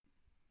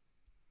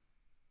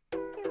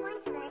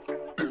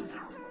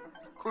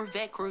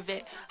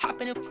Corvette.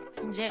 Hop in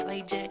a jet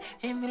like jet.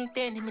 Him and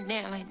that, him and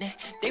that like that.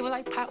 They were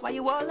like, Pop, why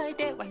you all like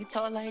that? Why you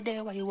talk like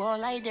that? Why you all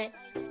like that?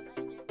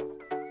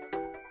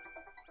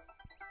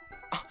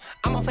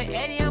 I'm off for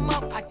Eddie, I'm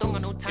up. I don't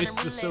got no time.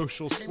 It's the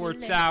Social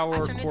Sports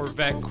Hour.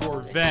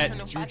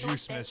 Corvette. Juju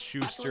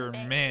Smith-Schuster.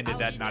 Man, did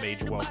that not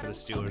age well for the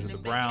Steelers or the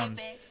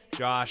Browns.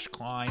 Josh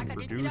Klein,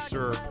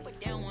 producer.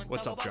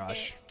 What's up,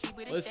 Josh?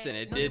 Listen,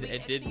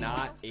 it did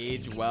not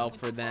age well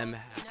for them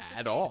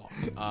at all.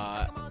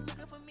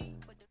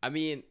 I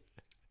mean,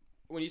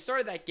 when you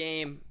started that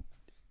game,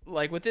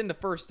 like within the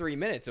first 3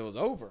 minutes, it was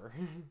over.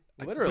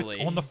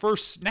 Literally. On the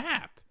first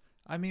snap.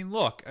 I mean,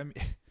 look,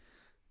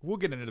 we'll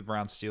get into the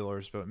Browns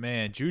Steelers, but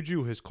man,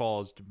 Juju has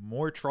caused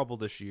more trouble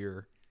this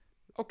year.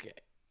 Okay.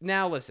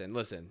 Now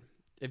listen.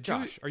 If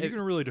Josh, are you going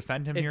to really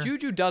defend him here? If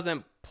Juju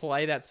doesn't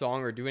play that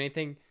song or do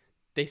anything,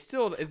 it's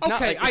not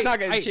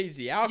going to change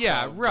the outcome.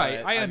 Yeah,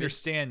 right. I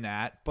understand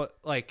that, but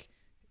like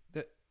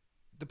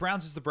the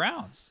Browns is the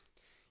Browns.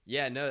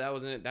 Yeah, no,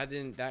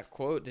 that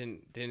quote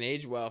didn't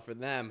age well for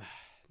them.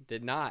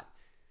 Did not.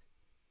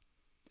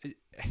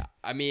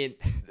 I mean,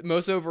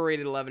 most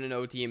overrated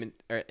 11-0 team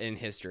in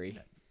history.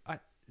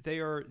 They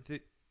are an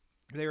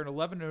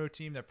 11-0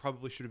 team that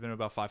probably should have been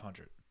about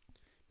 500.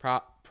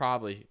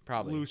 Probably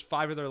Lose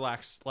 5 of their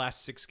last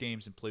 6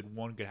 games and played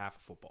one good half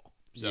of football.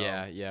 So,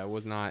 yeah, it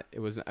was not. It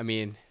was. I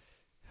mean,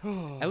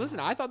 and listen,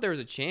 I thought there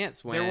was a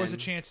chance when there was a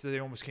chance that they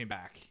almost came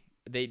back.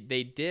 They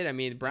did. I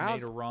mean, the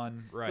Browns made a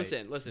run. Right.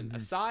 Listen. Mm-hmm.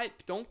 Aside,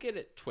 don't get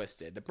it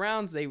twisted. The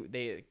Browns,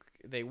 they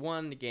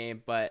won the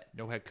game, but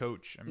no head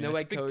coach. I mean, no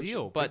that's head a big coach.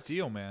 deal. But big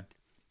deal, man.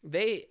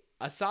 They,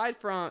 aside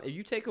from, if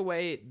you take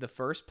away the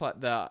first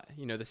the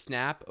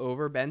snap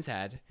over Ben's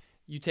head,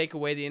 you take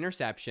away the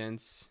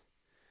interceptions.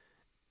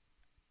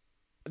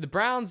 The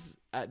Browns,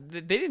 they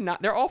did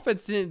not. Their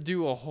offense didn't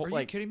do a whole. Are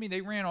you kidding me?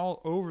 They ran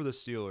all over the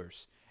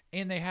Steelers,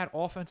 and they had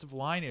offensive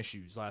line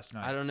issues last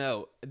night. I don't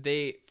know.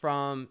 The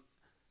first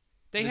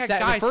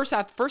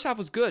half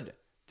was good.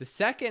 The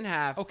second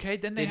half, okay,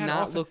 then they did had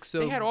not look so.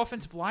 They had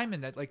offensive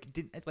linemen that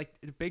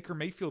didn't Baker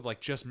Mayfield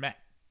just met.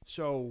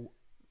 So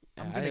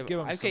I'm gonna give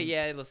them. Okay, some...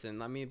 yeah.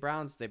 Listen, I mean,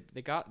 Browns they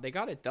got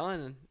it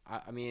done.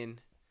 I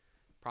mean,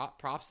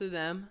 props to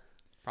them.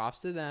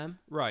 Props to them.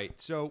 Right.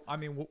 So, I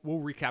mean,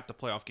 we'll recap the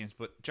playoff games,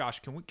 but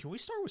Josh, can we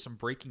start with some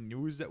breaking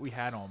news that we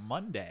had on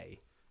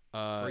Monday?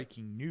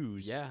 Breaking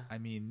news. Yeah. I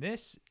mean,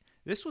 this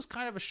was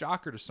kind of a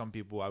shocker to some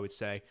people, I would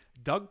say.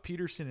 Doug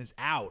Peterson is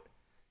out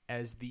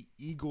as the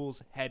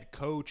Eagles head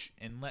coach,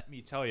 and let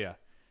me tell you,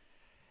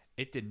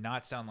 it did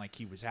not sound like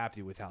he was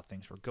happy with how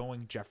things were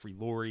going. Jeffrey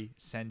Lurie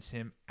sends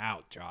him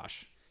out,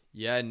 Josh.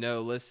 Yeah,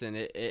 no, listen,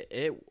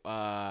 it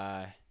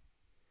was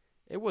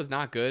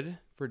not good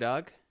for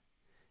Doug.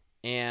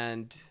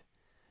 And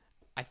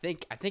I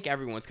think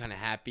everyone's kind of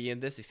happy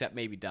in this, except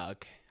maybe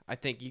Doug. I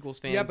think Eagles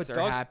fans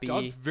are happy.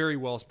 Doug very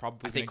well is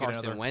probably. I think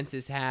Carson Wentz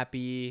is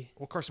happy.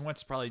 Well, Carson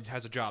Wentz probably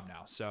has a job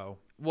now, so.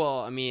 Well,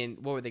 I mean,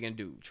 what were they going to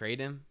do?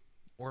 Trade him,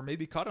 or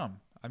maybe cut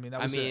him? I mean,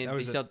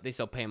 they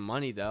still pay him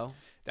money though.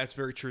 That's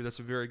very true. That's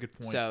a very good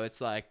point. So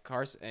it's like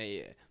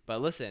Carson.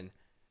 But listen,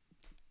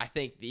 I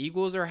think the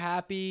Eagles are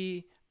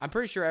happy. I'm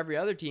pretty sure every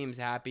other team's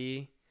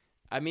happy.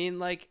 I mean,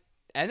 like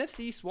NFC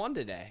East won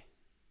today.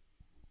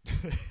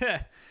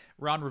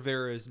 Ron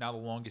Rivera is now the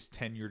longest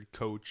tenured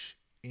coach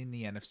in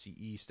the NFC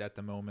East at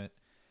the moment.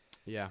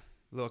 Yeah.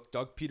 Look,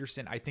 Doug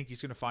Peterson, I think he's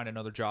going to find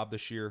another job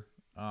this year.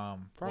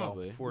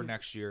 Probably. For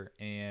next year,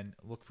 and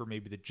look for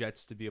maybe the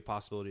Jets to be a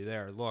possibility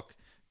there. Look,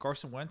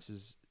 Carson Wentz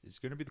is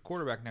going to be the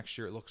quarterback next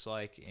year, it looks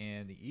like,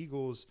 and the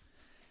Eagles.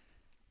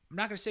 I'm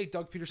not going to say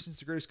Doug Peterson's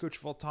the greatest coach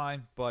of all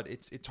time, but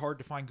it's hard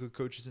to find good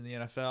coaches in the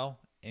NFL,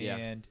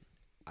 and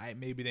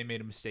maybe they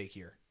made a mistake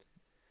here.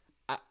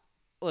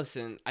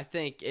 Listen, I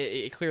think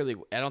it clearly.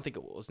 I don't think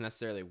it was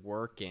necessarily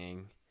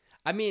working.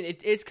 I mean,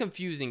 it's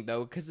confusing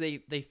though because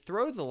they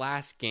throw the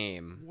last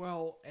game.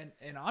 Well, and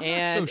I'm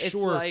not so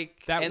sure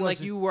like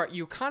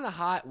you kind of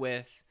hot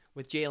with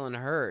Jalen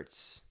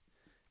Hurts,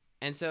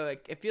 and so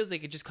it feels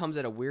like it just comes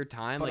at a weird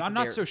time. But like I'm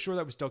not so sure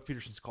that was Doug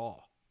Peterson's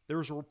call. There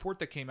was a report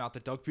that came out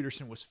that Doug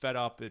Peterson was fed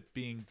up at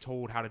being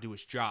told how to do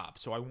his job.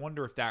 So I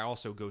wonder if that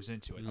also goes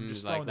into it. I'm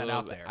just throwing that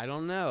out there. I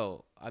don't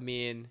know. I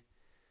mean.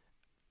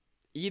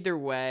 Either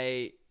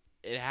way,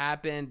 it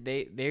happened.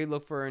 They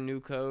look for a new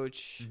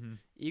coach. Mm-hmm.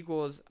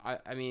 Eagles,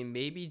 I mean,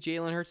 maybe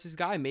Jalen Hurts is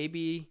guy.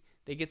 Maybe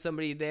they get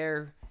somebody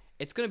there.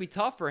 It's going to be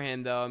tough for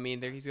him, though. I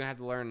mean, he's going to have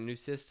to learn a new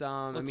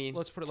system.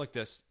 Let's put it like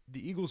this.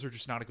 The Eagles are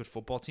just not a good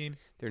football team.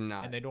 They're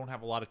not. And they don't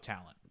have a lot of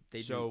talent.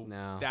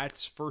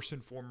 That's first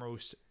and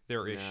foremost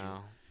their issue.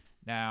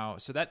 Now,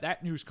 so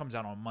that news comes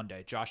out on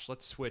Monday. Josh,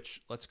 let's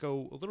switch. Let's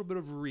go a little bit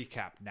of a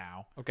recap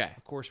now. Okay.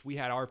 Of course, we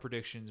had our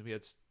predictions. We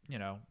had,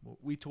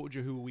 we told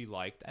you who we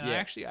liked. And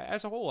actually,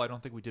 as a whole, I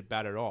don't think we did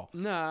bad at all.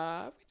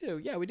 Nah, we do.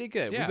 Yeah, we did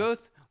good. Yeah.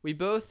 We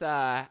both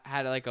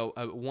had like a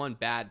one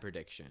bad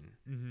prediction.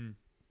 Mm-hmm.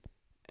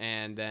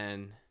 And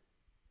then...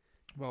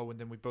 Well, and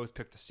then we both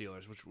picked the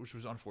Steelers, which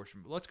was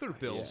unfortunate. But let's go to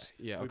Bills.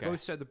 Yeah, okay. We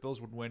both said the Bills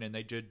would win, and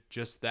they did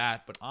just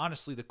that. But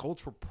honestly, the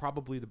Colts were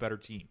probably the better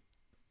team.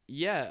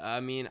 Yeah, I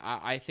mean,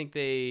 I think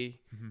they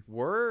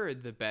were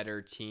the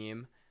better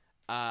team.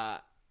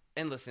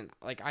 And listen,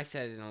 like I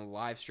said in a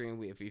live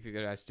stream, if you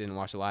guys didn't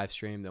watch the live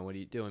stream, then what are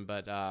you doing?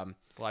 But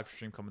Live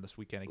stream coming this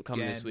weekend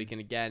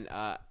again.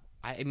 I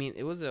mean,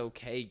 it was an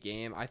okay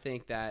game. I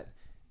think that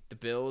the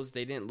Bills,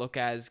 they didn't look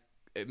as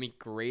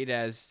great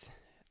as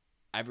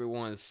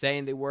everyone was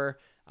saying they were.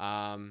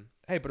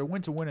 Hey, but a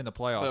win's a win in the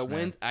playoffs. But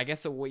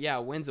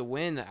a win's a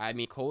win. I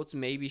mean, Colts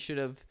maybe should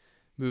have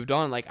moved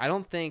on. Like, I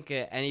don't think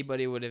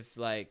anybody would have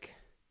like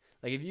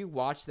if you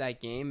watched that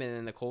game and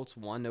then the Colts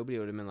won, nobody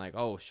would have been like,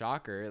 "Oh,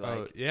 shocker!"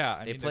 Like,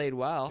 they played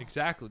well.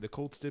 Exactly, the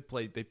Colts did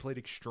play. They played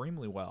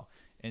extremely well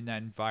in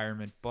that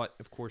environment. But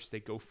of course, they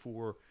go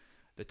for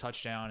the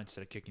touchdown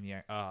instead of kicking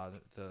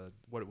the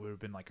what it would have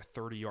been like a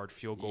 30-yard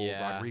field goal.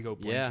 Yeah. Rodrigo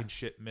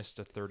Blankenship missed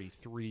a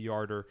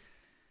 33-yarder,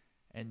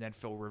 and then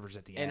Phil Rivers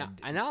at the end.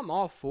 And I'm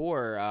all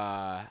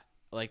for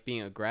like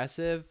being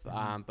aggressive, but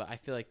I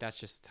feel like that's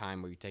just the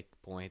time where you take the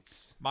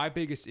points. My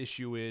biggest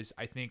issue is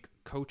I think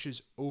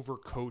coaches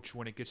overcoach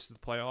when it gets to the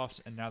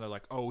playoffs, and now they're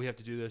like, "Oh, we have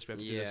to do this, we have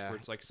to do this." Where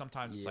it's like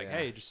sometimes it's like,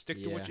 "Hey, just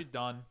stick to what you've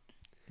done.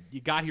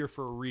 You got here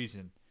for a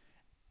reason."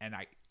 And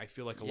I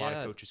feel like a lot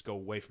of coaches go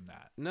away from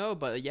that. No,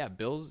 but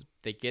Bills,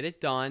 they get it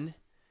done.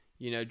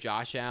 You know,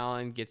 Josh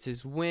Allen gets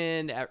his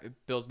win.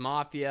 Bills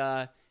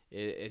Mafia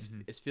is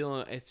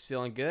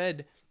feeling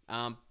good.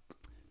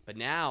 But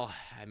now,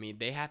 I mean,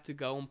 they have to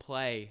go and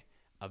play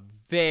a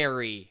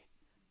very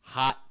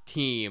hot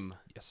team.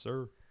 Yes,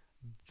 sir.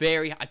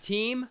 A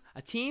team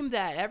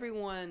that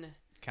everyone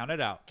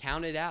counted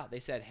out. They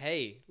said,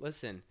 "Hey,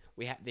 listen,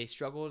 they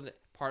struggled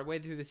partway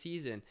through the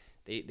season.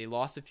 They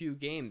lost a few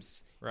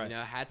games. Right. You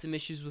know, had some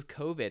issues with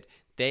COVID.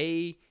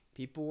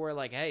 People were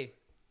like, hey,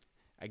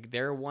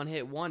 they're a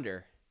one-hit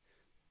wonder."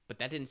 But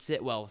that didn't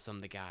sit well with some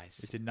of the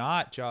guys. It did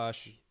not,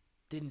 Josh.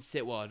 Didn't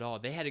sit well at all.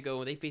 They had to go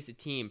and they faced a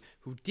team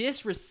who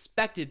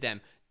disrespected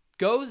them,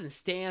 goes and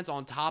stands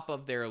on top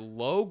of their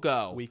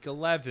logo. Week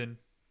 11.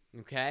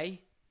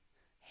 Okay?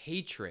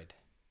 Hatred.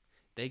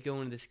 They go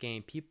into this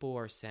game. People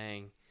are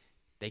saying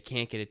they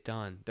can't get it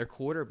done. Their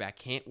quarterback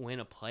can't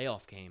win a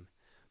playoff game.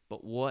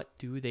 But what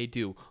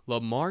do?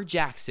 Lamar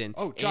Jackson.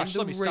 Oh, Josh,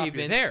 let me stop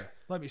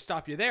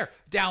you there.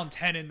 Down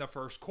 10 in the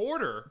first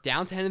quarter.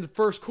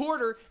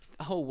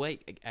 Oh,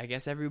 wait. I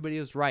guess everybody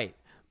was right.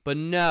 But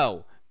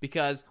no,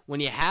 because when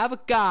you have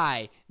a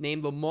guy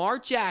named Lamar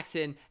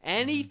Jackson,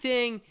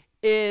 anything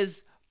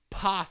is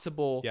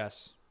possible.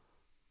 Yes.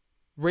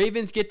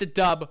 Ravens get the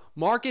dub.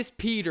 Marcus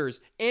Peters,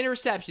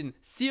 interception,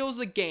 seals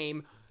the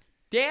game,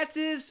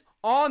 dances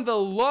on the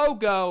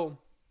logo.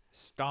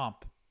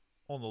 Stomp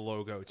on the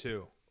logo,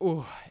 too.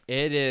 Ooh,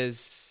 it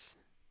is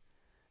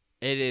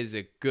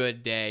a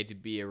good day to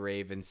be a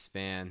Ravens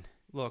fan.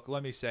 Look,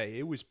 let me say,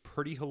 it was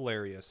pretty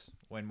hilarious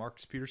when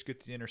Marcus Peters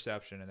gets the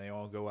interception and they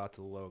all go out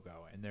to the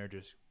logo and they're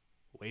just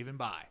waving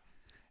by.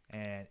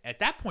 And at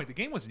that point, the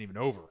game wasn't even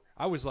over.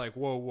 I was like,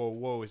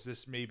 whoa, is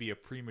this maybe a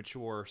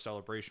premature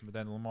celebration? But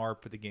then Lamar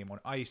put the game on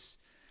ice.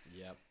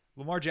 Yep.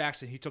 Lamar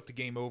Jackson, he took the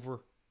game over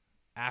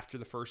after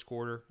the first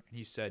quarter, and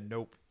he said,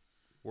 nope,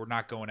 we're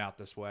not going out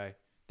this way.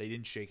 They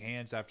didn't shake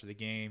hands after the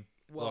game.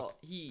 Well,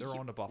 look, they're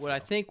on to Buffalo. What I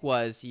think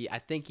was, I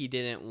think he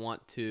didn't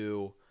want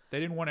to... They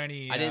didn't want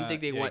any... I didn't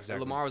think they want...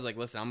 Exactly. Lamar was like,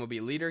 listen, I'm going to be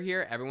a leader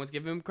here. Everyone's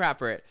giving him crap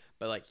for it.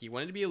 But, like, he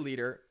wanted to be a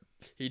leader.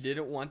 He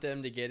didn't want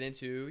them to get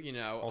into,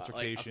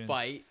 altercations.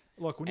 Like a fight.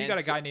 Look, when you got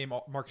a guy named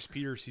Marcus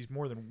Peters, he's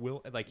more than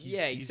will. Like,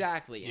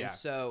 exactly. Yeah. And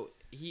so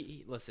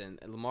he listen,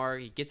 Lamar.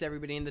 He gets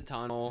everybody in the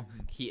tunnel.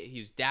 Mm-hmm. He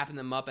was dapping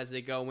them up as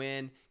they go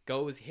in.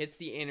 Hits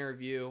the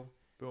interview.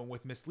 Boom,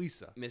 with Miss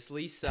Lisa,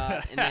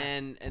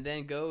 and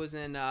then goes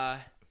and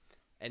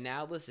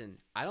now listen.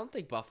 I don't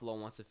think Buffalo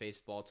wants to face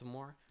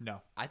Baltimore.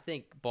 No, I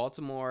think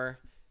Baltimore.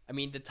 I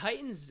mean, the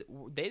Titans,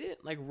 they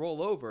didn't like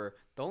roll over.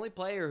 The only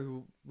player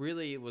who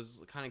really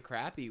was kind of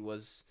crappy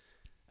was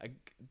a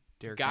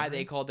guy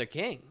they called their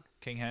king.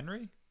 King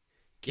Henry?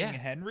 King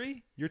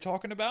Henry? You're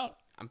talking about?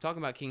 I'm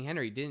talking about King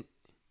Henry.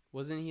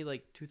 Wasn't he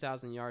like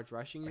 2,000 yards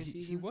rushing this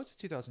season? He was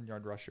a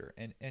 2,000-yard rusher.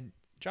 And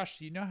Josh,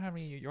 do you know how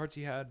many yards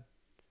he had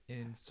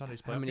in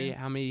Sunday's playoff game?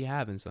 How many do you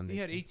have in Sunday's He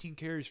had game? 18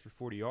 carries for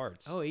 40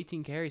 yards. Oh,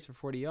 18 carries for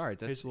 40 yards.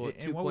 That's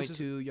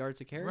 2.2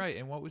 yards a carry? Right,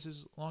 and what was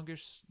his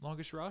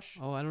longest rush?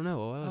 Oh, I don't know.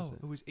 What was it?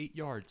 It was 8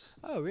 yards.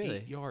 Oh, really?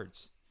 8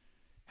 yards.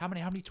 How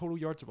many total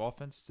yards of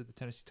offense did the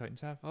Tennessee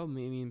Titans have? Oh, I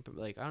mean,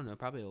 like, I don't know,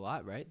 probably a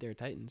lot, right? They're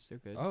Titans. They're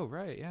good. Oh,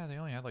 right. Yeah, they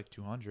only had like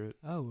 200.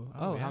 Yeah.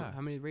 How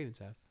many did Ravens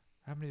have?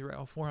 How many?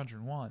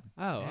 401.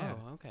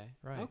 Okay.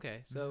 Right.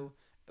 Okay. So,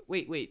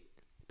 wait,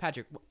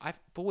 Patrick.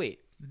 Wait.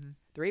 Mm-hmm.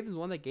 The Ravens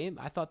won that game.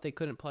 I thought they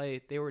couldn't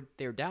play. They were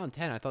down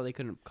 10. I thought they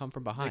couldn't come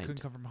from behind. They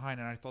couldn't come from behind,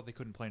 and I thought they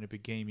couldn't play in a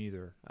big game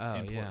either. Oh,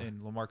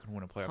 and Lamar couldn't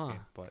win a playoff game.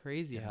 But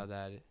crazy how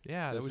that.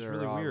 Yeah, that was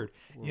really weird.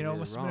 It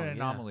must have been an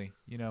anomaly.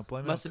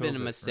 Blame it must have been a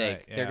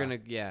mistake. Right, They're gonna.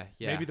 Yeah.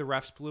 Maybe the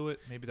refs blew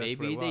it. Maybe that's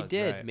what it was. Maybe they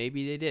did. Right.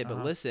 Maybe they did.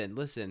 But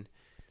listen.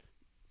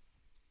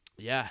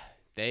 Yeah,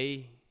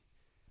 they.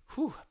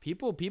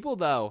 People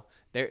though.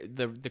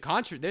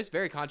 There's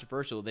very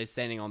controversial. They're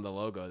standing on the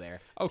logo there.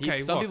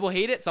 Okay, some look. people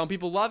hate it. Some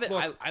people love it.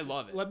 Look, I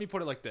love it. Let me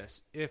put it like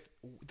this: if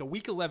the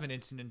Week 11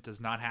 incident does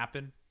not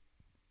happen,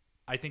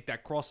 I think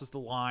that crosses the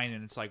line,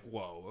 and it's like,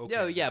 whoa. Okay,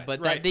 No, yeah, guys, but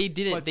right? that they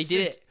didn't. But They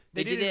did since it.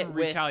 They did it in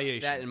with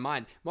retaliation. that in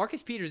mind.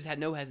 Marcus Peters had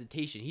no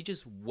hesitation. He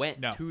just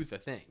went to the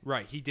thing.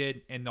 Right, he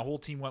did, and the whole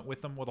team went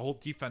with him. Well, the whole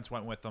defense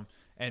went with him.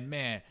 And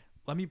man,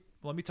 let me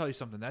tell you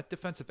something. That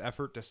defensive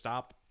effort to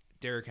stop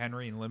Derrick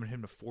Henry and limit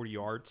him to 40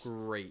 yards.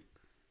 Great.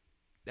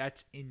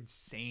 That's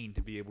insane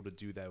to be able to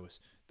do those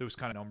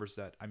kind of numbers.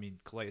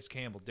 Calais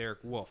Campbell, Derek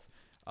Wolfe,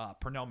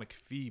 Pernell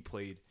McPhee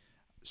played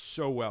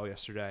so well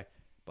yesterday.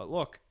 But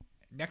look,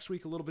 next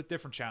week a little bit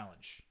different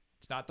challenge.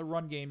 It's not the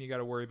run game you got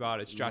to worry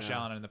about. It's Josh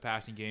Allen in the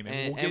passing game,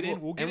 and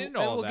we'll get into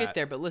all that. We'll get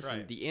there. But listen,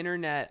 Right. the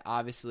internet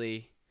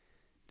obviously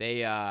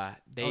they. Oh,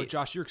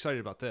 Josh, you're excited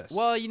about this.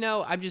 Well,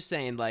 I'm just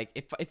saying, like,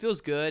 it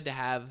feels good to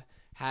have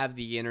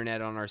the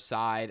internet on our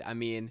side. I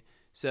mean,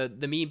 so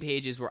the meme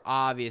pages were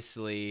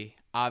obviously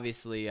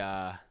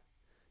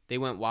they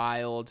went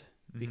wild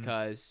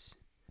because,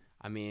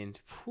 I mean,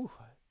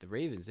 the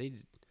Ravens they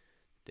did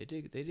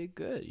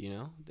good.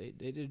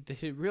 They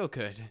did real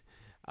good.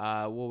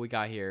 What we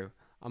got here?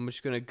 I'm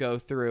just gonna go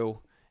through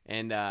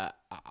and I'm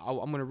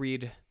gonna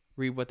read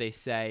what they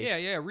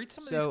say. Yeah. Read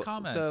some of these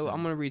comments. So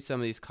I'm gonna read some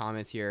of these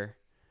comments here.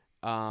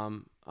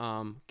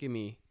 Give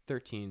me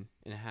 13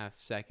 and a half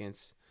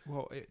seconds.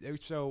 Well,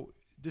 so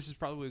this is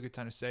probably a good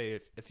time to say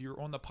if you're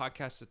on the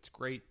podcast, that's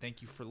great.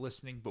 Thank you for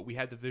listening. But we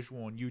had the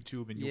visual on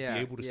YouTube, and you'll be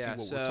able to see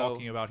what we're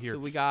talking about here. So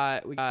we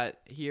got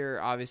here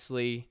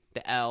obviously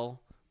the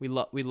L. We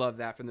love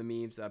that from the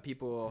memes.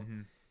 People.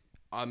 Mm-hmm.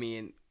 I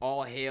mean,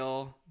 all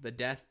hail the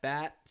death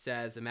bat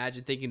says,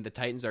 imagine thinking the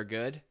Titans are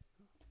good.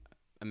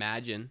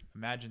 Imagine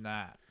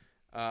that.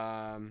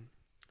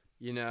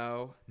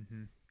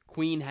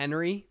 Queen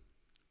Henry,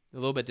 a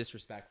little bit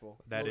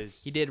disrespectful.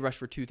 He did rush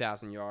for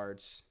 2,000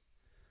 yards.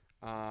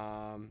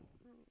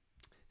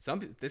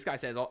 This guy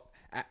says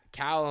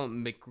Cal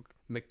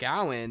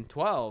McGowan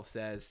 12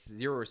 says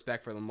zero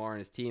respect for Lamar and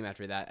his team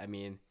after that. I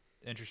mean,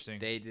 interesting.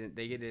 They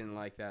didn't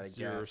like that. I guess.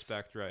 Zero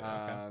respect, right? Okay.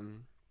 I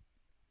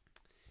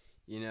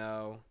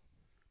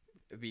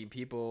mean,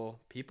 people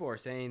are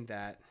saying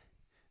that.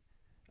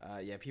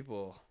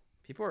 People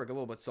are a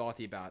little bit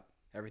salty about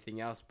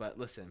everything else. But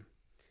listen,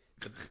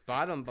 the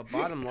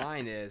bottom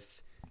line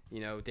is,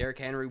 Derrick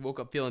Henry woke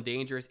up feeling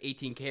dangerous.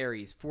 18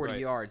 carries, 40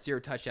 yards, 0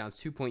 touchdowns,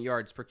 2-point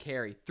yards per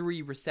carry,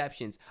 3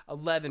 receptions,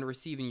 11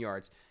 receiving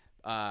yards.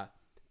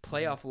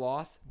 Playoff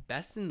loss,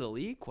 best in the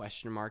league? ?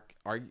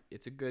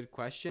 It's a good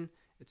question.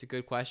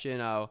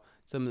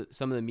 Some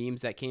of the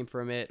memes that came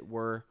from it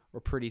were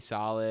pretty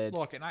solid.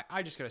 Look, and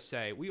I just gotta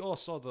say, we all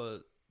saw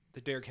the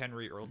Derrick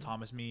Henry Earl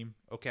Thomas meme.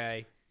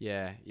 Okay.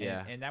 Yeah.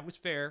 And that was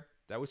fair.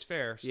 So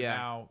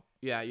now.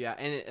 Yeah.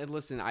 And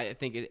listen, I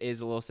think it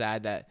is a little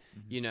sad that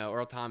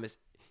Earl Thomas,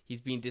 he's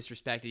being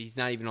disrespected. He's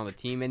not even on the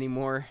team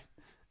anymore.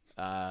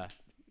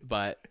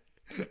 But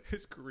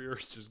his career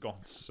has just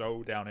gone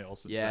so downhill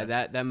since then.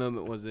 that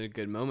moment was a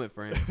good moment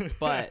for him.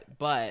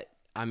 But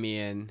I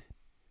mean,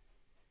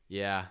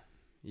 yeah.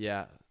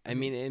 I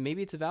mean,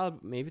 maybe it's a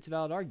valid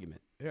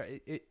argument. Yeah,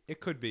 it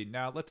could be.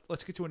 Now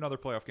let's get to another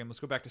playoff game. Let's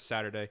go back to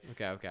Saturday.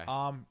 Okay.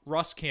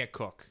 Russ can't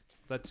cook.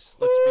 Let's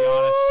be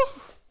honest.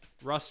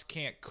 Russ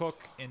can't cook,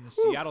 and the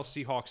Seattle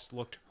Seahawks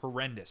looked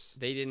horrendous.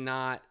 They did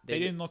not. They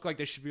didn't look like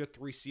they should be a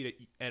 3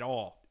 seed at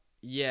all.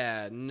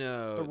 Yeah,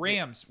 no. The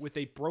Rams with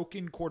a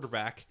broken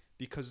quarterback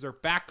because their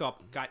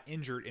backup got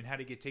injured and had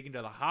to get taken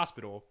to the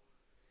hospital,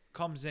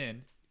 comes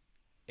in,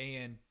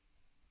 and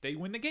they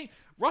win the game.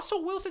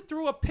 Russell Wilson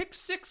threw a pick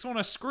 6 on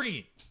a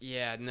screen.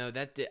 Yeah, no,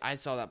 I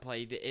saw that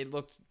play. It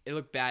looked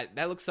bad.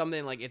 That looked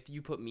something like if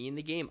you put me in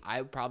the game,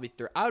 I would probably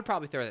throw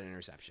that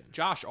interception.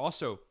 Josh,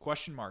 also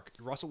question mark.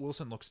 Russell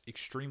Wilson looks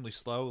extremely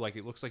slow. Like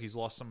it looks like he's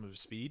lost some of his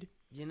speed.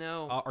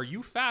 Are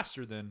you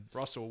faster than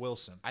Russell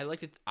Wilson?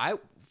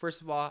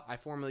 First of all, I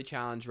formally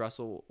challenge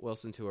Russell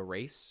Wilson to a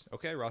race.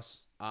 Okay, Russ.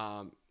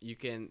 You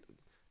can.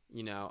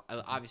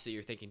 Obviously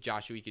you're thinking,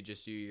 Josh, we could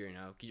just do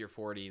get your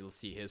 40, let's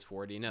see his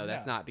 40. No,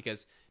 that's not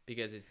because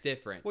it's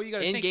different. Well, you got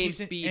to think in-game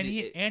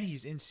speed. And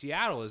he's in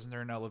Seattle. Isn't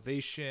there an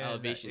elevation?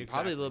 Elevation,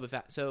 probably a little bit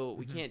fast. So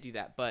we can't do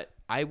that. But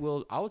I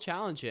will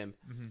challenge him.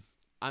 Mm-hmm.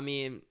 I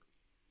mean,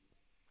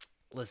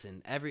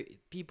 listen,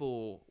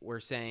 people were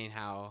saying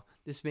how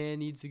this man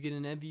needs to get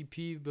an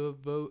MVP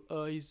vote.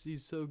 Oh,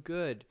 he's so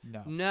good.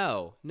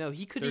 No,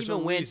 he couldn't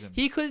even win.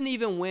 He couldn't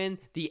even win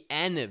the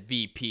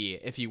MVP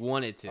if he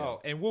wanted to.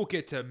 Oh, and we'll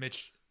get to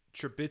Mitch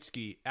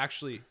Trubisky.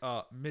 Actually,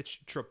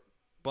 Mitch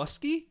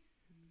Trubisky,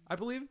 I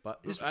believe. But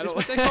is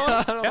what they call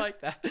it. I don't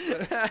like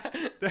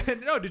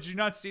that. No, did you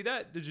not see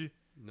that? Did you?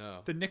 No.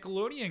 The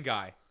Nickelodeon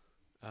guy.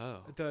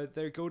 Oh.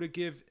 They go to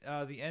give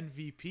the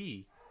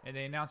MVP. And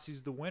they announced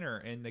he's the winner,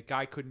 and the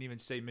guy couldn't even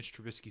say Mitch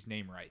Trubisky's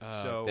name right.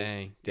 Oh, so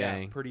dang.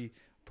 Yeah, pretty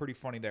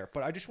funny there.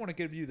 But I just want to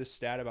give you the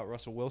stat about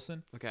Russell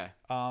Wilson. Okay.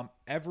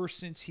 Ever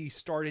since he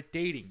started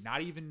dating,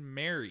 not even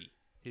marry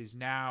his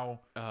now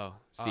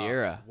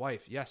Sierra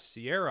wife, yes,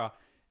 Sierra,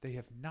 they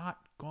have not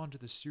gone to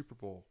the Super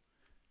Bowl.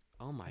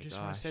 Oh my I just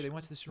gosh. want to say they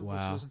went to the Super Bowl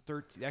Wow.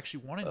 2013. They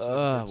actually won in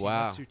 2013.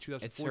 Wow. Went to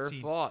 2014. It's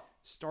her fault.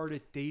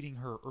 Started dating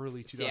her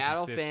early 2015.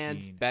 Seattle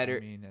fans better I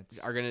mean, it's,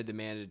 are going to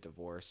demand a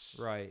divorce.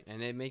 right.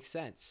 And it makes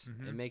sense.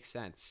 Mhm. It makes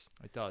sense.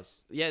 It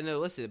does. Yeah, no,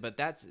 listen, but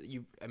that's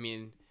you. I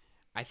mean,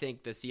 I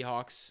think the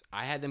Seahawks.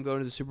 I had them going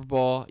to the Super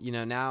Bowl. You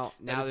know, now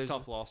That is a there's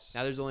tough loss.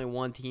 now there's only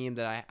one team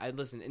that I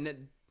listen. And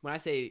then when I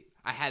say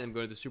I had them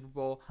go to the Super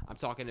Bowl, I'm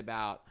talking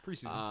about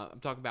Preseason. I'm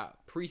talking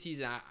about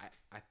preseason.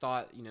 I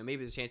thought maybe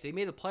there's a chance they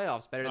made the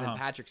playoffs better than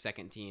Patrick's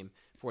second team,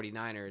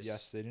 49ers.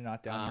 Yes, they did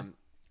not down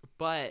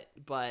But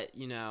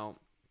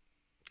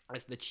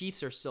as the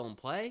Chiefs are still in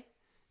play.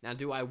 Now,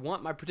 do I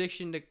want my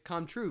prediction to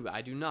come true?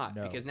 I do not,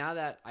 No. because now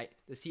that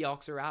the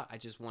Seahawks are out, I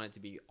just want it to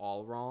be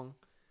all wrong.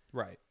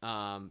 there.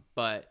 Right.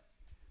 But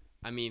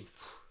I mean,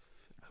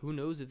 who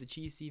knows if the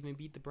Chiefs even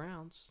beat the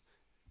Browns?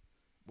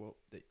 Well,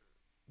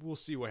 we'll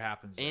see what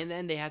happens. And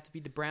then they have to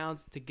beat the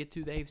Browns to get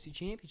to the AFC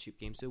Championship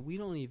game. So we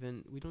don't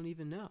even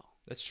know.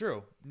 That's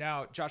true.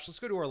 Now, Josh, let's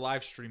go to our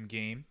live stream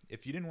game.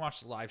 If you didn't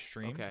watch the live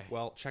stream, Okay.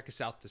 well, check us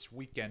out this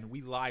weekend.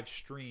 We live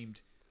streamed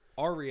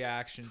our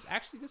reactions.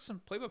 Actually, did some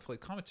play-by-play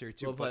commentary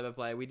too. We'll play by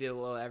play. We did a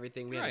little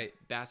everything. We Right.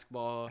 had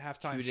basketball,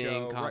 Halftime shooting,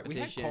 show. Right.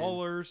 competition. We had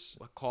callers.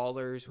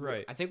 Callers.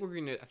 Right. I think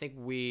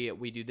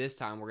we do this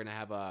time. We're gonna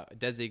have a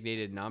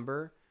designated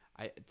number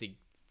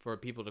for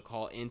people to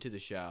call into the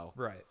show.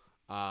 Right.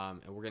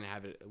 And we're gonna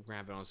have it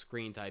on a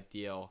screen type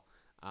deal.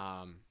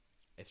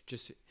 If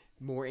just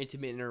more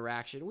intimate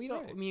interaction. We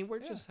don't. Right. I mean, we're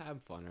Yeah. just having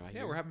fun right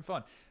here. Yeah, we're having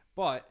fun.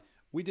 But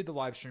we did the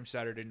live stream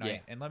Saturday night, Yeah.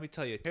 and let me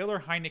tell you, Taylor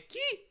Heineke,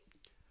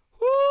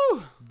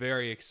 Woo!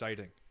 very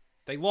exciting.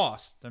 They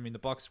lost. I mean, the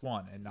Bucks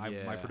won, and my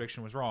Yeah.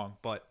 prediction was wrong.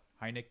 But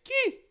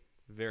Heineke,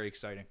 very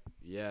exciting.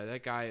 Yeah,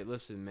 that guy.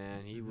 Listen,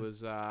 man, he Mm-hmm.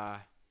 was good.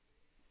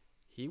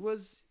 He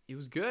was It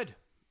was good.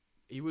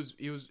 He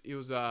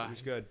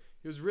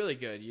was really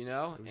good, you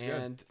know, It was good.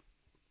 and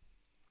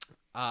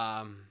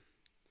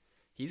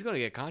he's gonna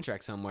get a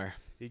contract somewhere.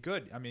 He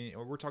good. I mean,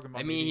 we're talking about.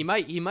 I mean,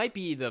 maybe- he might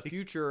be the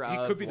future. He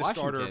of could be the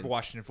starter of Washington. the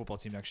Washington football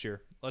team next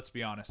year. Let's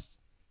be honest.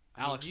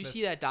 I mean, Alex do you Smith,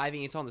 see that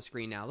diving? It's on the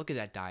screen now. Look at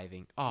that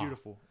diving. Oh,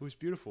 beautiful. It was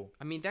beautiful.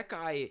 I mean, that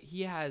guy.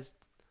 He has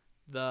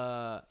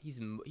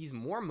he's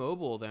more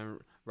mobile than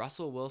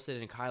Russell Wilson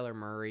and Kyler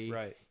Murray.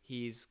 Right.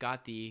 He's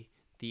got the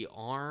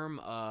arm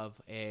of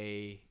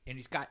a And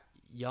he's got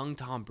young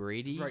Tom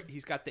Brady. right.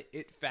 He's got the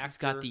it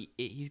factor.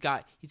 He's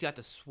got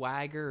the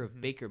swagger of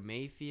Baker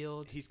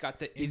Mayfield. He's got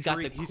the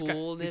injury. He's got the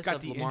coolness he's got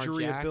of the Lamar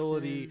injury Jackson.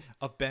 ability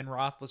of Ben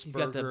Roethlisberger. He's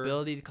got the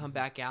ability to come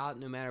back out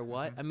no matter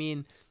what. I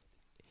mean,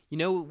 you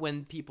know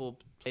when people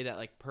play that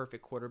like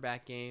perfect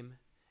quarterback game,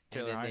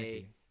 and Taylor then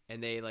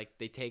Heineke.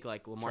 they take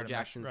like Try Lamar to match-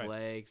 Jackson's right.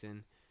 legs,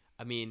 and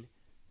I mean,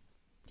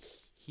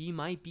 he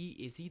might be.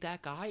 Is he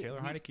that guy? Is Taylor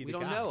Heineke we the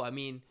don't guy? know. I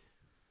mean,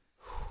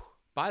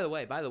 by the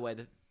way,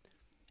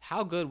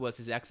 how good was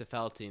his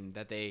XFL team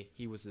that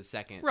he was the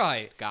second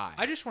Right. guy?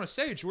 I just want to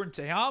say Jordan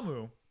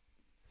Teamu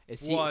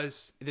Is he,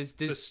 was does,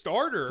 the does,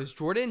 starter. does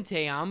Jordan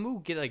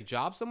Teamu get like a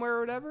job somewhere or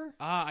whatever?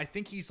 I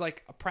think he's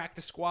like a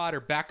practice squad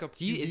or backup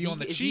QB Is he on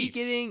the is Chiefs.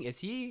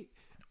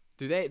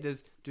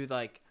 do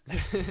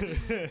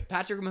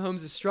Patrick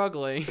Mahomes is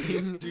struggling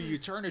Do you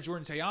turn to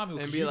Jordan Teamu? and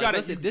 'Cause be you like, gotta,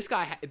 listen, this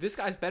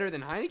guy's better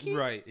than Heineke?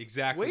 right,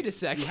 exactly. Wait a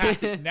second. You have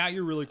to, now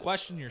you're really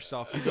questioning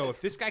yourself. You go,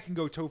 if this guy can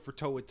go toe for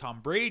toe with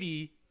Tom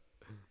Brady,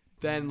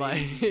 Then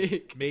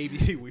like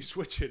maybe we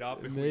switch it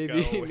up and we go.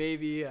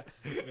 maybe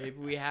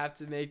we have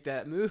to make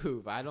that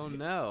move. I don't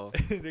know.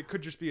 It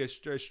could just be a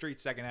straight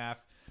second half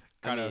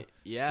kind of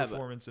yeah, but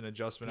performance and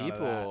adjustment out of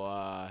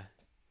that.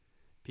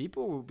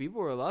 people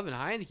were loving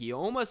Heineke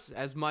almost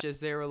as much as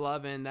they were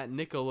loving that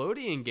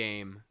Nickelodeon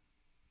game.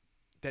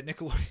 That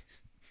Nickelodeon.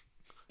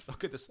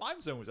 Look at the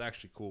Slime Zone was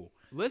actually cool.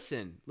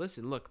 Listen,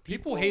 look,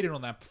 People hated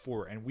on that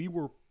before, and we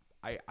were.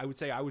 I would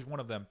say I was one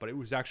of them, but it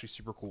was actually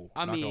super cool.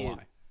 I Not mean, gonna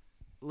lie.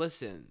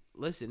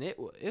 listen, it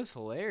was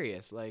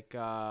hilarious. Like,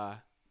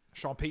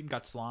 Sean Payton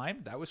got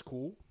slimed. That was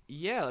cool.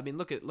 yeah, I mean,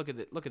 look at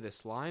the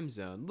slime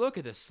zone. Look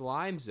at the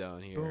slime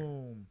zone here.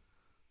 Boom.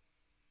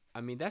 I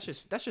mean, that's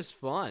just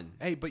fun.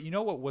 Hey, but you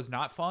know what was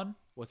not fun?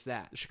 What's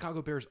that? The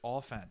Chicago Bears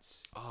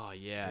offense. Oh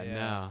yeah, Yeah.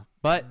 no.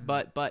 But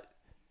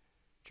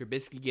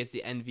Trubisky gets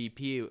the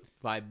MVP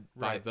by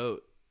Right.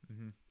 vote.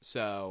 Mm-hmm.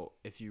 So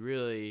if you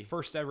really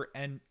First ever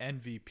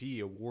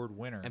MVP award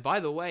winner. and by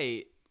the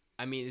way,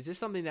 I mean, is this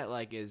something that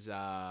like is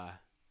going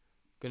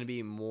to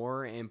be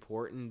more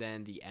important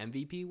than the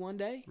MVP one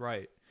day?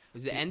 Right.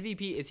 Is the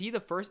MVP? Is he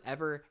the first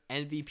ever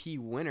MVP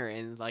winner?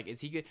 And like,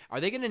 is he good? Are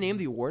they going to name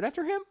the award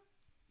after him?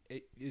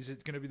 Is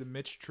it going to be the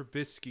Mitch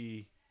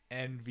Trubisky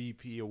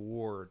MVP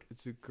award?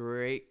 It's a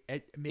great.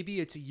 Maybe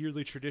it's a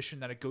yearly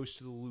tradition that it goes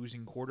to the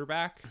losing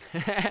quarterback.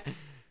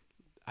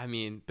 I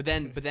mean, but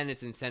then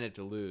it's incentive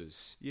to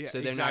lose. Yeah, so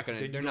they're exactly. not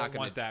Then going to. They're you not don't going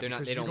want to. that They're not.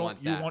 because They don't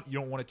want you that. You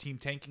don't want a team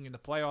tanking in the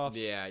playoffs.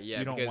 Yeah,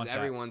 You don't because want that.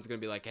 everyone's going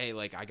to be like, hey,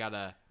 like I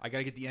gotta. I got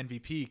to get the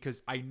MVP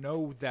because I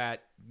know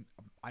that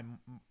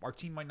our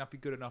team might not be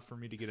good enough for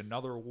me to get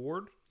another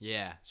award.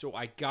 Yeah. So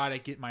I got to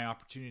get my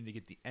opportunity to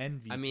get the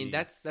MVP. I mean,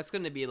 that's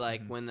going to be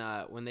like when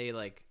they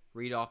like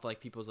read off like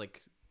people's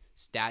like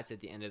stats at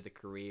the end of the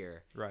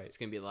career. Right. It's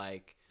gonna be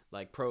like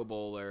Pro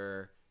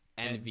Bowler,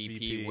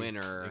 MVP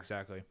winner.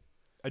 Exactly.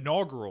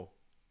 Inaugural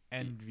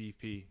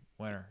MVP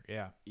winner.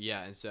 Yeah.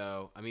 Yeah, and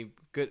so I mean,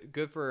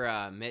 good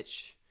for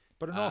Mitch.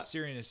 But in all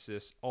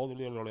seriousness,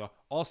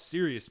 all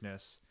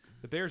seriousness,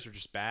 the Bears are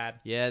just bad.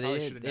 Yeah, they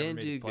Probably should've never didn't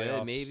made do the good.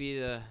 playoffs.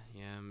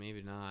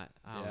 Maybe not.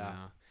 I don't Yeah.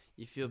 know.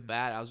 You feel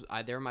bad.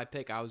 They were my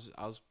pick. I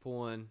was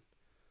pulling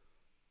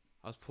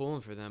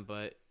for them,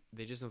 but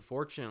they just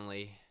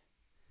unfortunately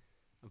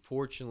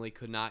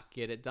could not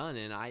get it done,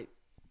 and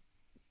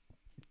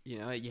you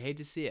hate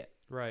to see it.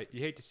 Right. You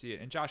hate to see it.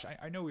 And Josh,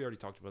 I know we already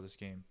talked about this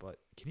game, but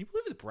can you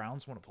believe the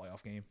Browns won a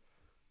playoff game?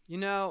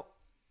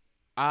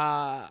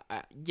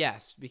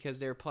 Yes, because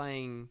they're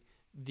playing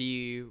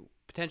the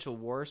potential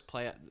worst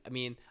play. I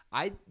mean,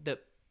 the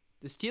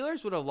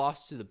Steelers would have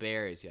lost to the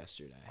Bears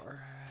yesterday.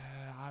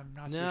 I'm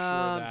not so sure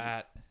of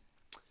that.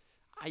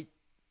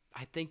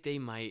 I think they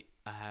might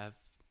have.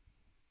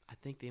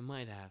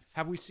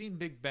 Have we seen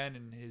Big Ben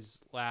in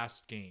his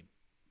last game?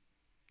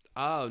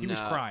 Oh, He was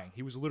crying.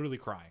 He was literally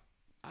crying.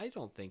 I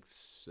don't think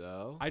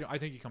so. I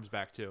think he comes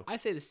back too. I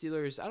say the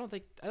Steelers. I don't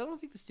think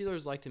the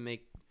Steelers like to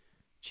make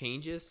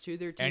changes to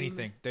their team.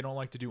 Anything. They don't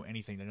like to do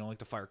anything. They don't like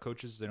to fire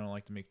coaches. They don't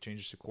like to make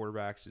changes to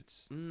quarterbacks.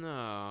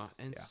 No,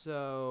 and Yeah.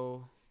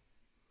 so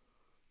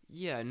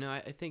no,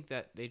 I think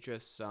that they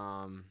just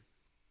I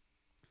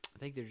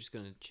think they're just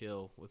gonna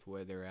chill with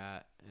where they're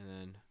at, and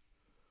then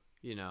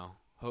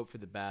hope for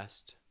the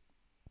best.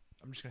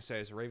 I'm just gonna say,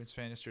 as a Ravens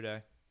fan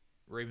yesterday,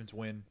 Ravens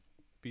win,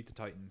 beat the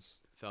Titans,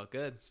 Felt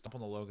good. stomp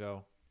on the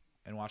logo,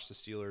 and watch the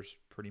Steelers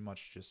pretty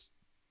much just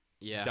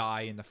Yeah.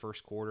 die in the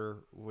first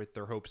quarter with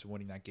their hopes of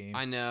winning that game.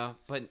 I know,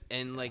 but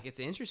it's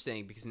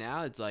interesting because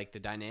now it's like the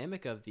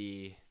dynamic of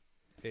the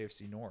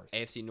AFC North.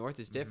 AFC North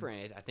is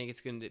different. I think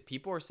it's going to.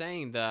 People are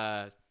saying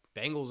the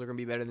Bengals are going to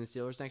be better than the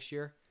Steelers next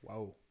year,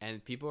 Whoa.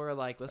 and people are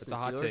like, "Listen, the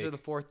That's a hot Steelers take. are the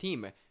fourth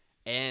team."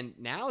 And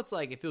now it's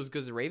like it feels good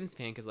as a Ravens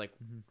fan because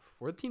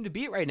we're the team to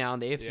beat right now in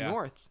the AFC Yeah.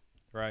 North,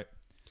 Right.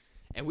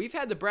 and we've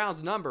had the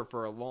Browns number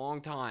for a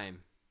long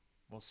time.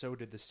 Well, so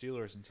did the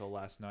Steelers until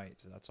last night.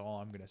 So that's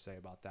all I'm going to say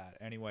about that.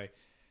 Anyway,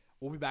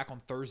 we'll be back on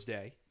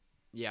Thursday,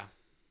 Yeah,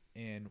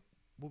 and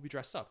we'll be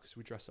dressed up because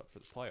we dress up for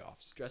the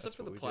playoffs. dress That's up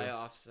for the what we do.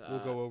 playoffs. We'll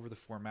go over the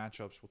 4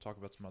 matchups. We'll talk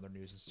about some other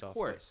news and stuff. Of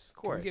course,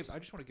 Can we I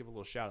just want to give a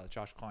little shout out to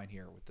Josh Klein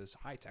here with this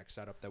high tech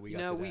setup that we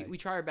got today. we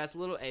try our best.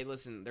 Hey,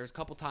 listen, there's a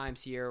couple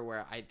times here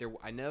where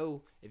I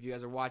know if you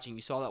guys are watching,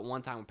 you saw that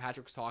one time when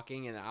Patrick was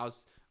talking, and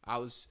I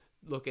was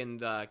looking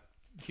to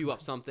cue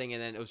up something,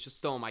 and then it was just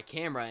still on my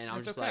camera, and I'm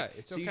It's just okay. like,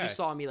 It's so you okay. just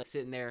saw me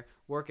sitting there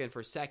working for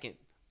a second,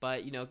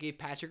 but give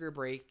Patrick a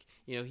break.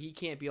 He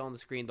can't be on the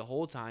screen the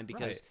whole time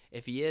because Right.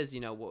 if he is,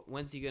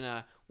 when's he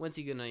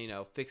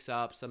gonna fix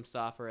up some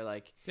stuff or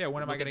Yeah,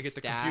 when am I look going to at get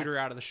the stats? computer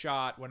out of the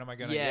shot? When am I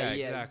going to? Yeah,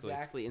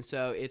 exactly. And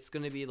so it's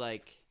going to be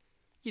like,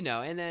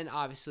 and then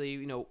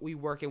obviously, we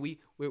work and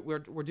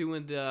we're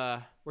doing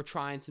we're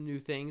trying some new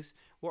things.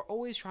 We're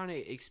always trying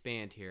to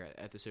expand here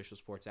at the Social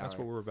Sports Hour. That's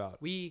what we're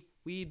about. We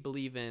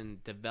believe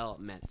in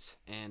development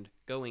and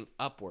going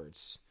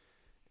upwards,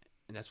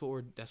 and that's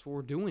what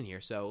we're doing here.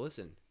 So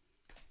listen,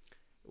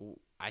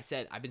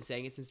 I've been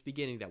saying it since the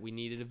beginning that we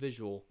needed a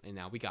visual, and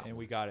now we got And one.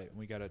 we got it. And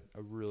we got a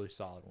really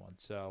solid one.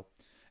 So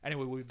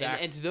anyway, we'll be back.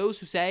 And to those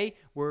who say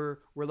we're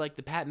like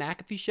the Pat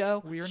McAfee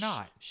show, We are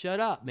not. Shut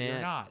up, man.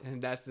 You're not.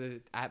 And that's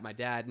my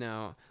dad.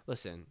 No,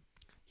 listen,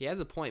 he has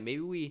a point.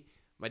 Maybe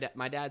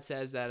my dad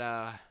says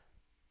that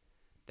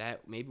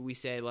maybe we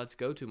say let's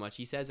go too much.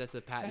 He says that's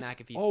the Pat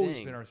That's McAfee always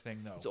thing. been our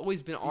thing, though. It's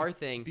always been our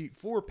thing.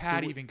 Before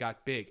Pat we- even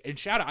got big. And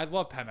shout out, I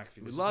love Pat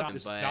McAfee. This love him,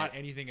 is but- not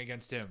anything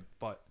against him,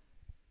 but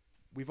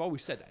we've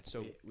always said that.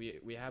 So We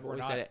have we're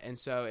always not- said it, and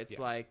so it's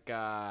Yeah. like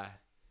I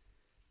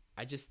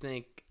just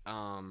think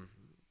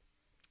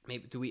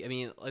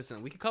maybe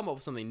listen, we could come up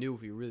with something new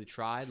if we really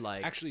tried.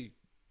 Like actually,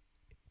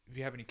 if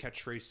you have any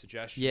catchphrase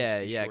suggestions,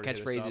 Yeah, be yeah, sure to hit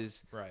us up.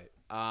 catchphrases.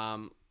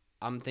 Right.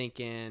 I'm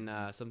thinking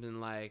something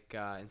like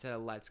instead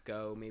of "Let's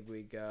go," maybe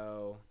we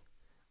go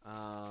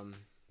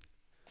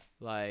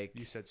like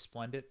You said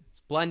splendid.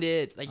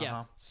 "Splendid,"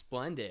 Uh-huh.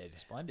 "Splendid,"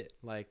 Splendid.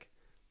 like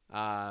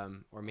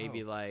or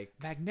maybe Oh. like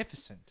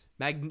Magnificent.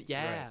 like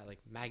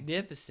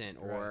magnificent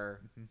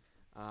or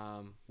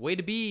Right. "Way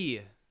to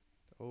be."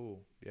 Oh,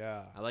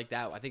 yeah. I like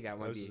that. I think that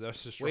might be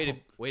Those are way to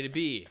strong. way to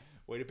be.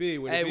 Way to be.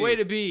 Way Hey, to be. way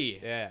to be.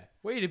 Yeah.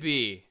 Way to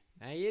be.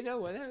 Hey, you know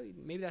what?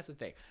 Maybe that's the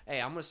thing.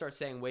 Hey, I'm gonna start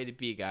saying "way to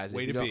be," guys.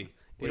 Way if you to don't, be. If Way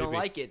you to don't be.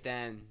 like it,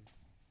 then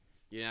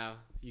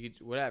you could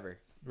whatever.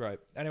 Right.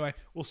 Anyway,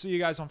 we'll see you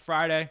guys on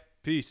Friday.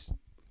 Peace.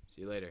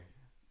 See you later.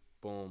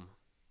 Boom.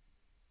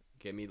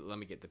 Let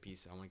me get the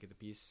piece. I want to get the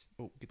piece,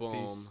 Oh, get the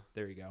piece. Boom.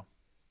 There you go.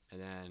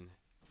 and then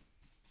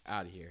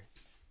out of here.